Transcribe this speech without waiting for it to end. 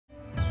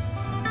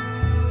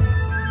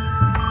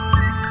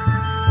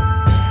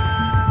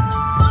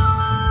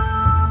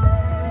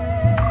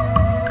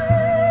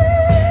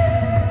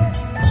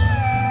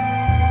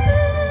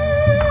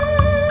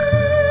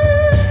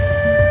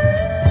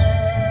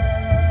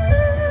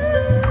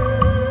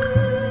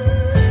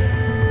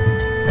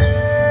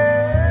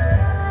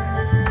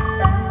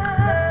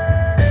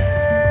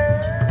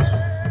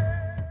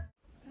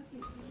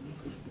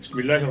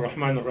Bismillahir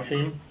Rahmanir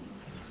Rahim.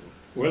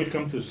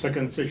 Welcome to the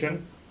second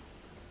session.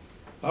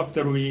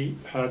 After we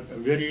had a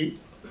very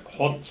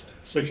hot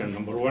session,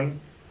 number one,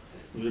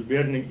 with the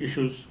burning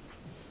issues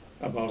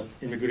about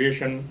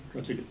immigration,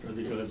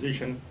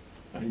 radicalization,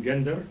 and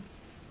gender,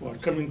 we are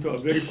coming to a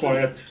very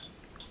quiet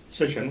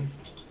session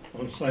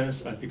on science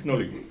and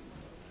technology.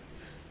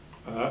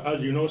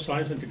 As you know,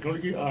 science and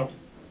technology are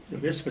the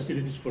best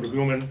facilities for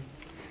human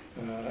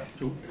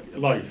to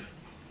life.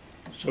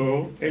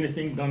 So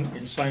anything done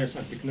in science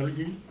and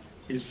technology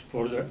is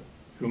for the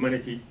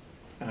humanity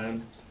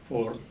and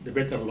for the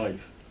better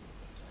life.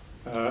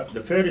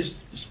 The first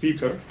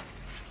speaker,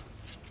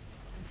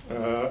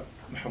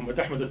 Mohamed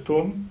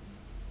Eltoum,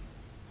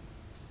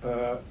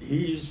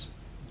 he is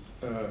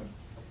a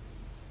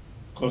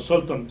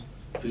consultant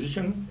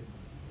physician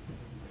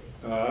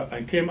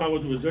and came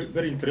out with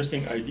very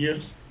interesting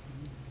ideas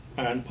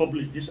and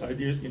published these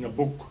ideas in a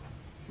book,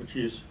 which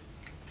is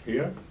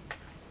here.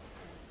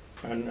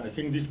 And I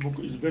think this book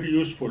is very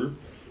useful,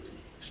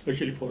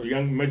 especially for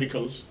young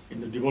medicals in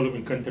the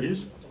developing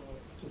countries,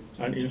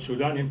 and in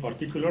Sudan in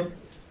particular,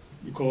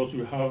 because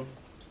we have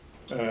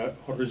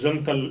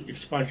horizontal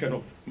expansion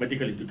of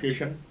medical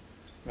education.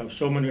 We have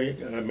so many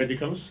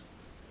medicals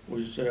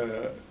with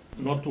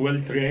not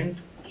well trained,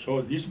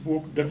 so this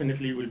book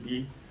definitely will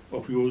be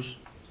of use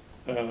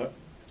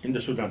in the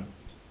Sudan.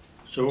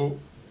 So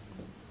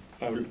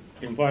I will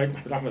invite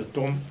Ahmed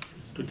Eltoum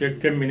to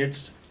take 10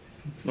 minutes,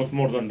 not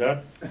more than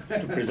that,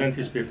 to present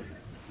his paper.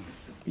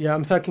 Yeah,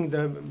 I'm thanking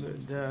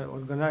the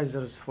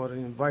organizers for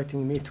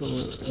inviting me to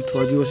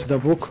introduce the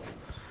book.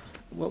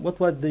 What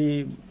were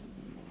the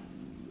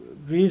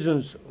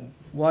reasons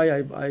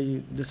why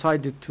I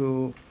decided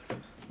to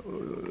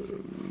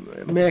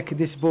make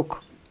this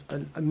book?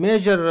 A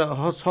major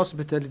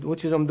hospital,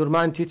 which is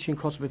Omdurman Teaching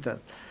Hospital.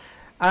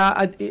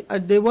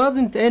 There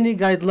wasn't any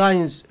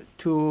guidelines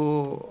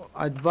to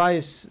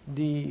advise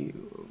the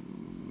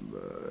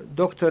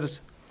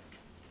doctors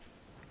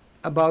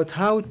about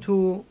how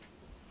to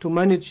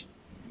manage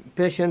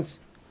patients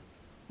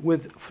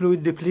with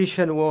fluid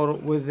depletion or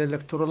with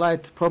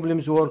electrolyte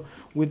problems or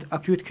with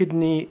acute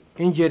kidney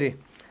injury.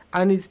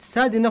 And it's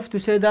sad enough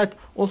to say that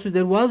also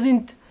there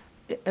wasn't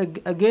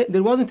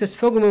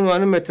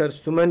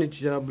sphygmomanometers to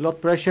manage blood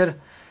pressure,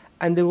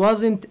 and there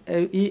wasn't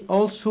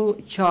also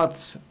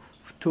charts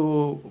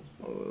to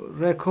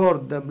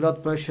record the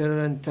blood pressure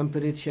and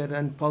temperature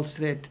and pulse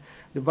rate,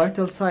 the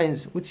vital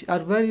signs, which are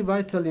very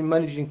vital in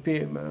managing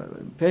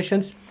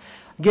patients.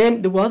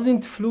 Again, there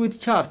wasn't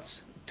fluid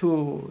charts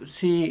to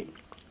see,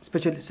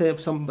 especially say if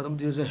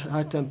somebody has a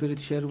high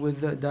temperature with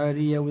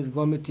diarrhea, with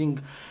vomiting.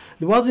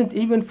 There wasn't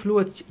even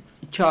fluid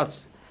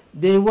charts.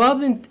 There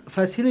wasn't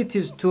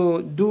facilities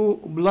to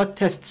do blood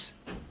tests.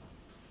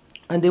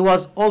 And there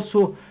was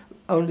also,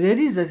 there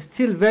is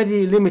still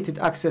very limited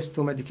access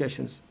to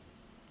medications.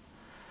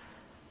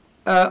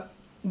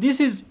 This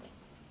is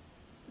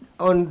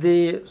on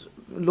the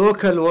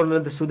local or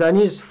on the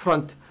Sudanese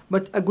front,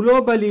 but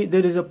globally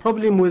there is a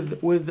problem with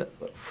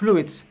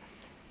fluids.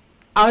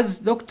 As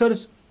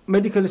doctors,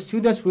 medical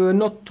students, we were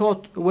not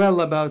taught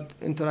well about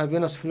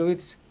intravenous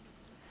fluids.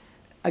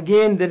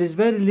 Again, there is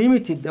very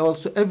limited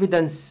also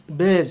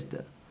evidence-based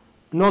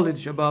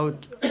knowledge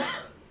about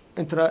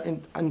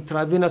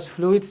intravenous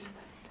fluids,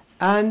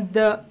 and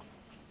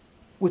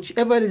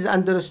whichever is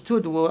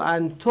understood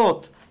and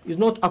taught is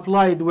not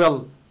applied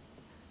well.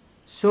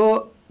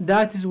 So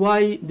that is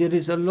why there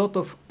is a lot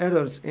of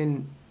errors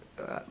in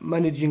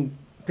managing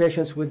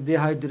patients with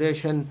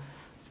dehydration,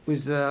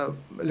 with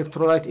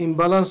electrolyte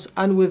imbalance,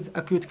 and with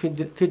acute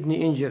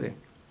kidney injury.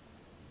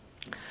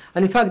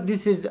 And in fact,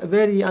 this is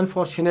very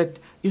unfortunate.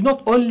 It's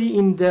not only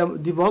in the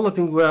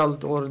developing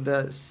world or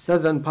the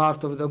southern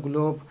part of the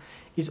globe,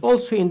 it's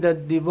also in the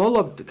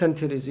developed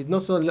countries.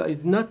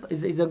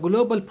 It's a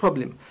global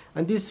problem.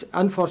 And this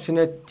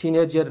unfortunate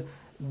teenager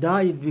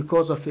died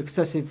because of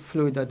excessive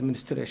fluid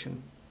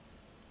administration.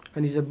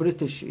 And he's a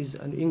British, he's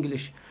an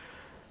English.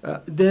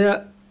 Why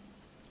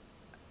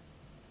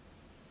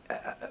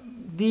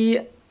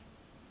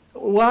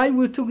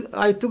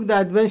I took the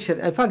adventure,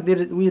 in fact,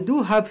 we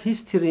do have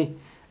history,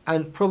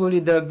 and probably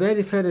the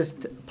very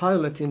first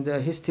pilot in the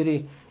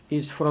history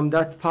is from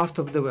that part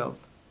of the world.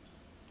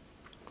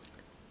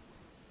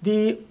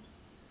 The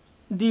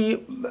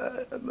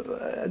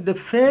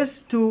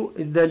phase two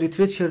is the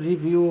literature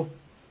review,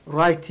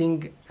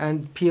 writing,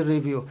 and peer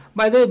review.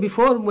 By the way,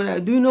 before,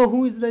 do you know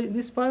who is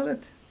this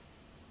pilot?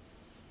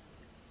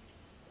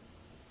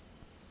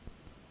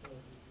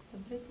 The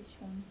British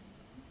one.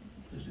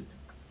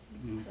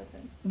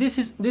 This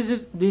is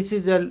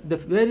the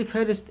very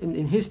first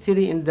in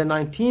history in the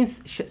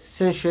 19th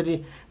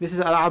century. This is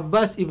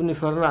Al-Abbas ibn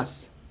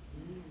Farnas.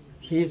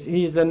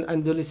 He's an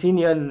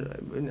Andalusia.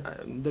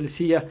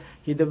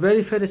 He's the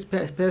very first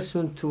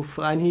person to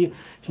fly, and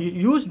he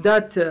used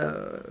that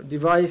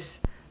device,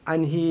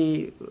 and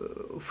he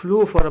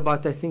flew for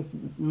about, I think,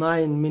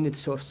 9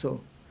 minutes or so.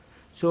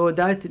 So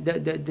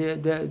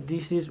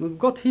this is, we've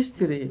got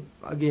history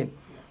again.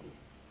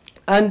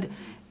 And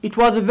it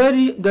was a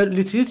the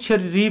literature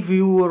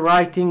review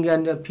writing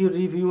and peer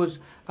reviews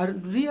are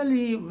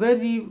really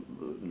very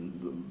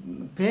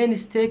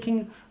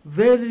painstaking,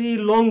 very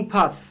long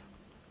path,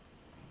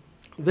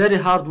 very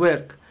hard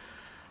work.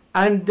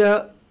 And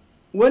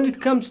when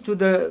it comes to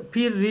the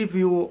peer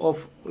review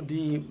of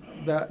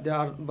there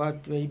are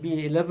about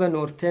maybe 11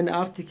 or 10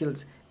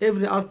 articles.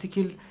 Every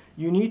article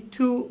you need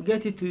to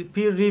get it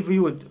peer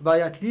reviewed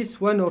by at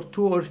least 1 or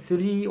 2 or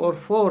 3 or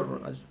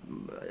 4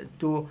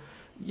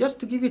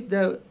 just to give it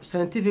the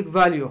scientific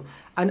value.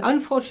 And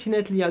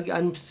unfortunately,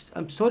 I'm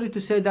sorry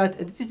to say that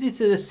this is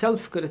a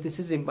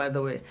self-criticism, by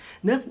the way.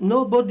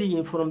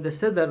 Nobody from the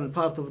southern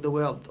part of the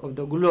world, of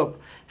the globe,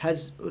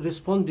 has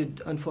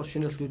responded,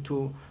 unfortunately,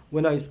 to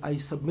when I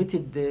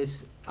submitted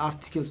these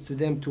articles to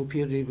them to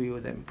peer review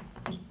them.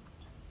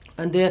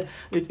 And it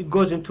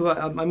goes into,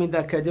 I mean, the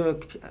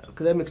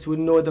academics will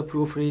know the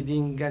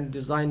proofreading and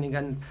designing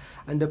and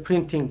the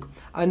printing.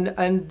 And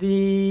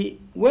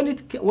when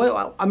it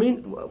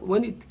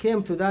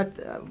came to that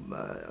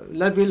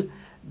level,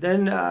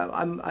 then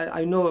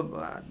I know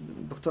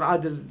Dr.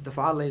 Adel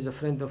Dafa'allah is a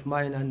friend of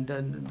mine, and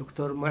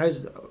Dr.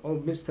 Mu'izz, or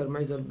Mr.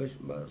 Mu'izz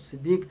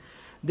al-Siddiq,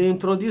 they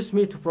introduced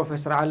me to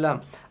Professor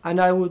Alam.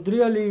 And I would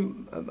really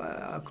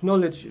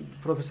acknowledge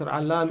Professor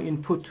Alam's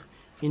input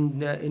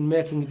in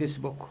making this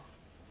book.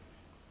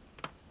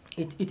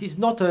 It is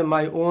not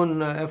my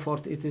own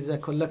effort, it is a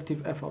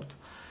collective effort.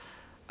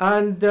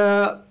 And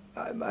I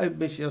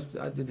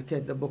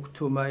dedicate the book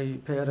to my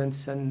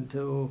parents and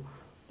to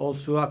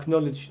also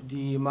acknowledge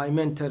my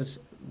mentors,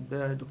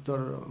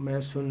 Dr.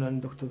 Mason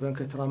and Dr.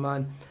 Venkat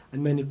Raman,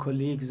 and many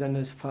colleagues and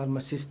as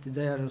pharmacists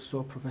there,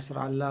 so Professor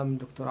Alam,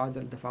 Dr.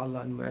 Adel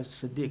Dafa'allah, and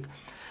Mu'izz Siddiq.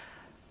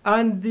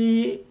 And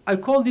I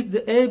called it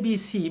the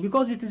ABC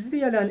because it is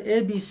really an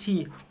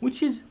ABC,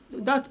 which is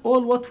that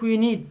all what we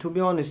need, to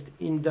be honest,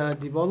 in the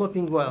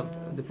developing world,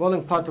 the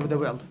developing part of the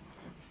world.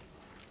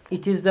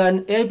 It is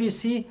an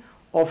ABC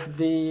of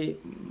the,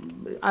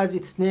 as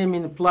its name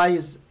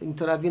implies,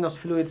 intravenous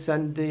fluids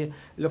and the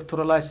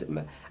electrolytes,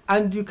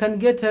 and you can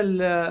get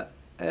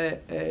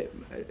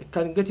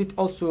it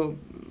also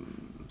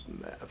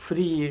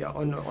free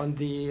on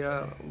the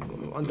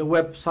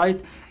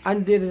website,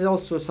 and there is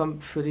also some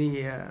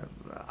free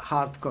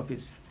hard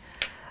copies.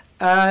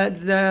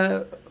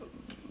 The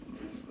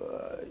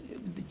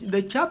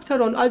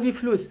chapter on IV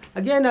fluids,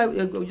 again,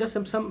 just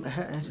some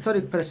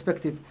historic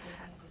perspective.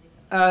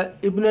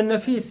 Ibn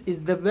al-Nafis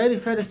is the very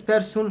first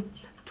person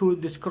to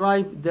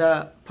describe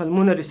the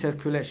pulmonary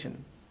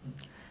circulation.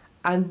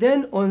 And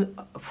then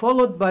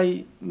followed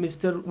by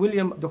Dr.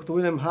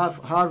 William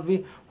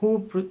Harvey,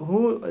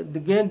 who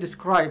again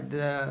described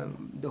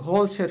the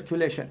whole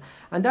circulation.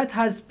 And that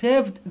has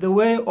paved the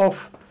way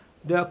of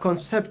the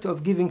concept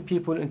of giving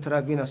people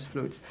intravenous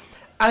fluids.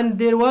 And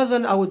there was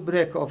an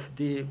outbreak of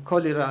the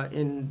cholera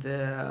in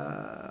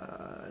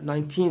the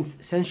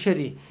 19th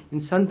century in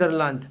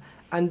Sunderland.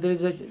 And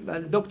there's a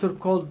doctor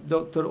called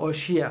Dr.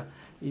 O'Shea.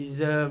 He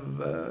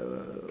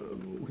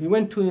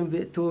went to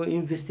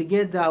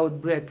investigate the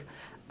outbreak,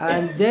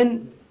 and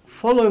then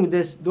following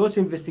those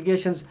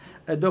investigations,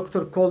 a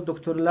doctor called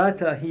Dr.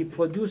 Lata, he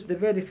produced the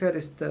very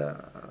first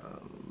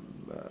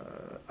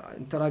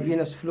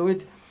intravenous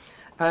fluid,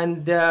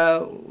 and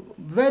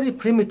very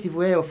primitive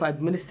way of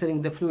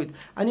administering the fluid.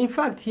 And in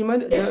fact,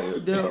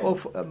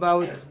 of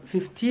about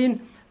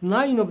 15,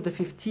 9 of the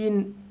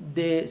 15,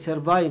 they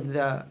survived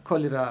the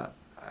cholera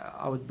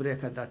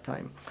outbreak at that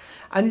time.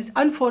 And it's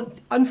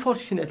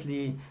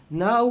unfortunately,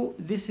 now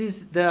this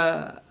is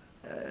the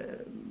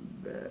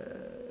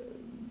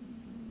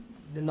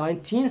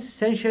 19th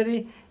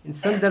century in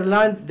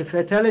Sunderland, the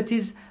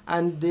fatalities,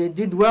 and they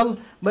did well,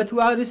 but we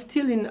are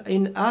still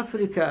in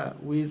Africa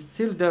with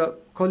still the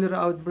cholera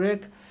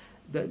outbreak.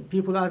 The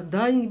people are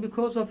dying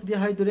because of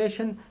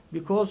dehydration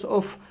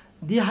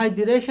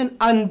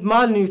and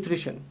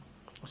malnutrition.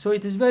 So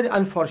it is very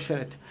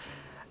unfortunate.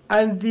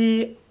 And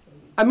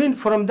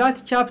from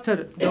that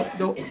chapter,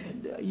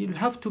 you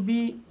have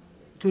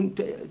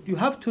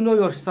to know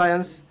your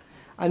science,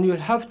 and you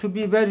have to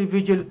be very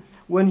vigilant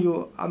when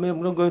you. I'm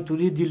not going to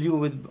riddle you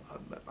with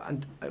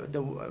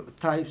the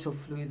types of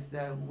fluids,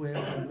 the way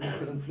of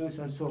administering fluids,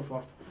 and so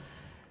forth.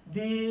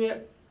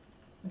 The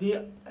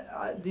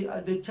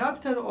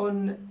chapter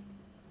on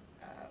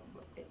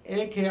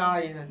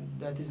AKI, and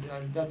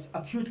that's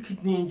acute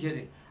kidney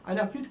injury. An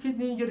acute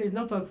kidney injury is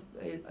not a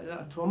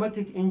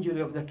traumatic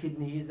injury of the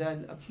kidney. Is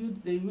an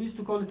acute. They used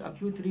to call it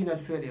acute renal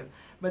failure,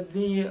 but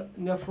the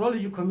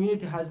nephrology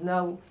community has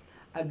now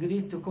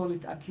agreed to call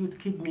it acute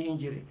kidney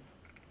injury.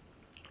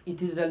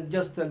 It is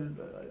just a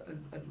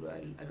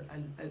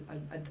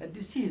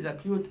disease,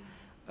 acute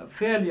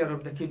failure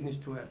of the kidneys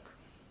to work.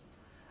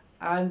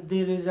 And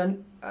there is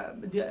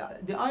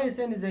the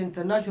ISN is the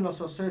International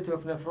Society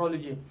of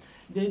Nephrology.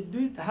 They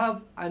did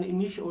have an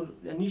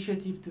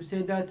initiative to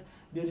say that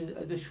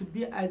there should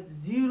be a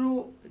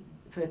 0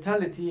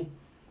 fatality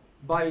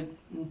by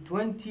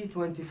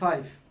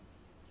 2025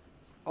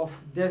 of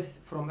death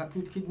from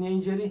acute kidney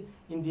injury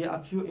in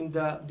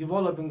the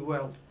developing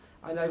world.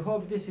 And I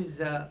hope this is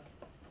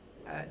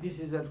this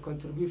is a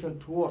contribution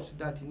towards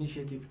that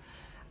initiative.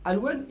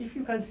 And when, if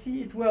you can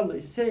see it well,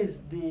 it says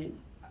the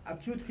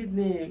acute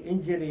kidney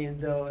injury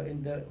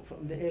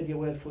from the area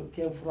where it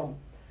came from,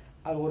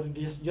 or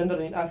just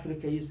generally in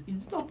Africa,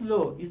 it's not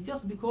low. It's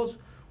just because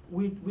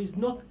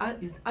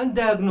it's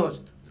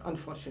undiagnosed,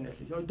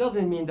 unfortunately. So it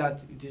doesn't mean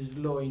that it is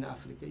low in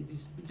Africa. It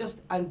is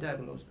just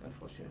undiagnosed,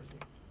 unfortunately.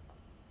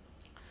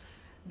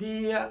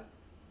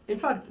 In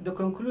fact, the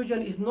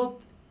conclusion is not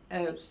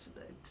answers.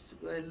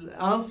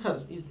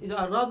 It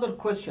are rather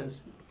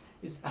questions.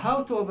 It's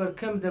how to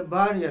overcome the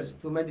barriers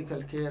to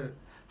medical care,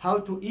 how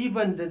to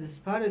even the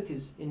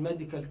disparities in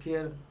medical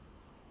care.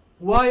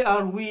 Why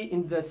are we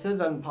in the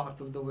southern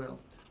part of the world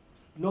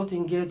not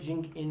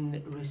engaging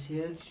in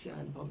research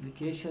and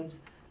publications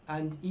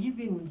and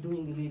even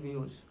doing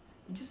reviews?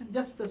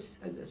 Just a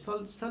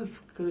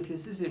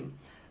self-criticism.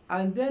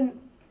 And then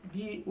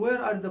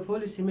where are the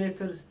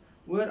policymakers?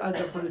 Where are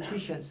the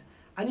politicians?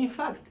 And in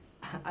fact,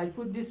 I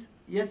put this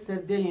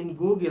yesterday in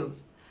Google,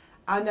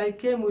 and I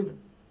came with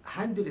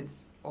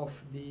hundreds of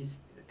these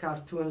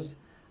cartoons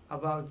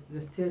about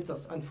the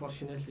status,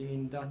 unfortunately,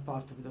 in that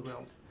part of the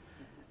world.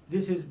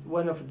 This is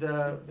one of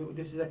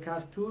this is a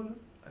cartoon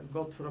I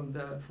got from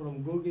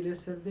Google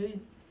yesterday.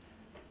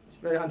 It's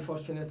very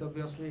unfortunate,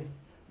 obviously.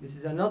 This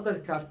is another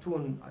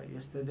cartoon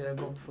yesterday I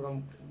got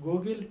from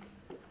Google.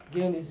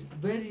 Again, it's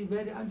very,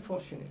 very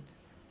unfortunate.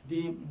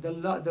 The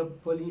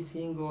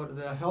policing or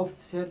the health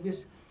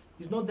service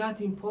is not that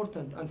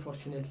important,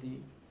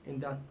 unfortunately, in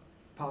that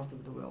part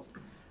of the world.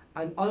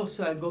 And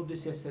also, I got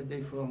this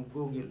yesterday from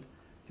Google.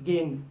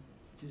 Again,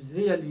 it is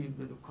really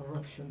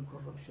corruption.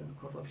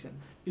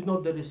 It's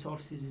not the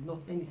resources, it's not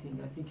anything.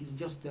 I think it's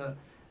just the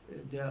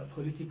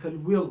political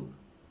will,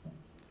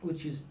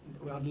 which is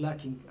we are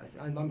lacking.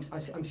 And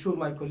I'm sure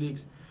my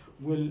colleagues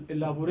will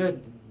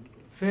elaborate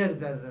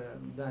further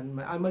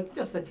than I'm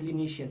just a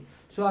clinician,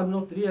 so I'm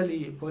not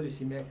really a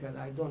policymaker.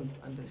 I don't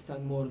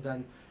understand more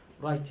than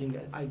writing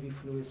IV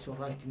fluids or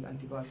writing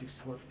antibiotics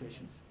for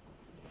patients.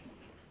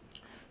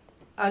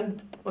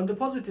 And on the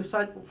positive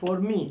side, for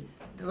me,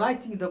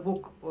 writing the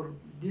book or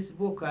this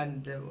book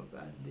and the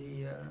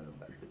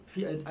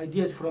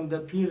ideas from the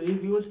peer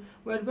reviews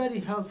were very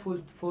helpful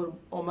for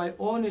my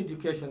own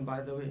education,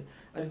 by the way.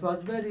 And it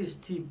was very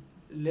steep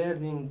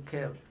learning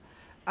curve.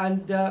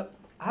 And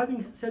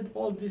having said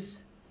all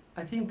this,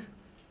 I think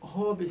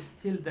hope is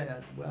still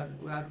there.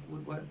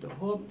 The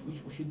hope,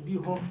 which we should be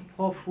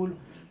hopeful.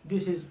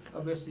 This is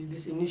obviously,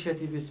 this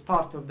initiative is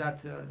part of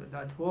that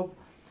hope.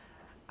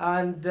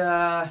 And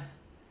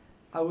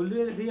I will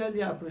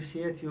really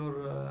appreciate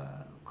your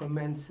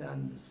comments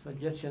and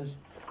suggestions,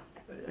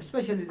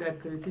 especially the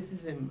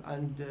criticism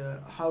and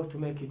how to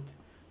make it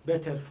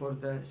better for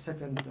the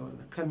second or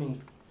the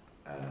coming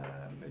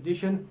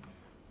edition.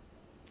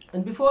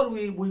 And before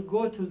we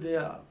go to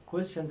the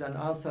questions and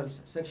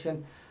answers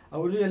section, I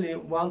would really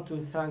want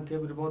to thank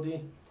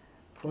everybody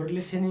for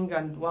listening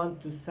and want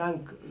to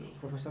thank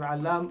Professor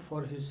Alam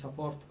for his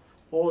support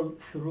all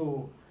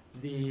through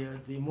the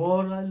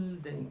moral,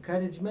 the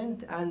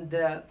encouragement, and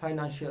the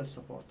financial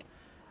support.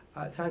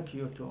 Thank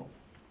you to all.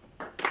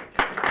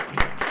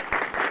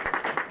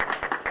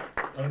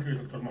 Thank you,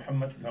 Dr.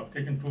 Mohamed. You have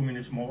taken 2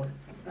 minutes more.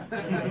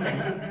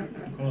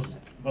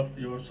 But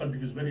your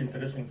subject is very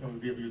interesting, so I'll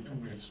give you 2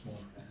 minutes more.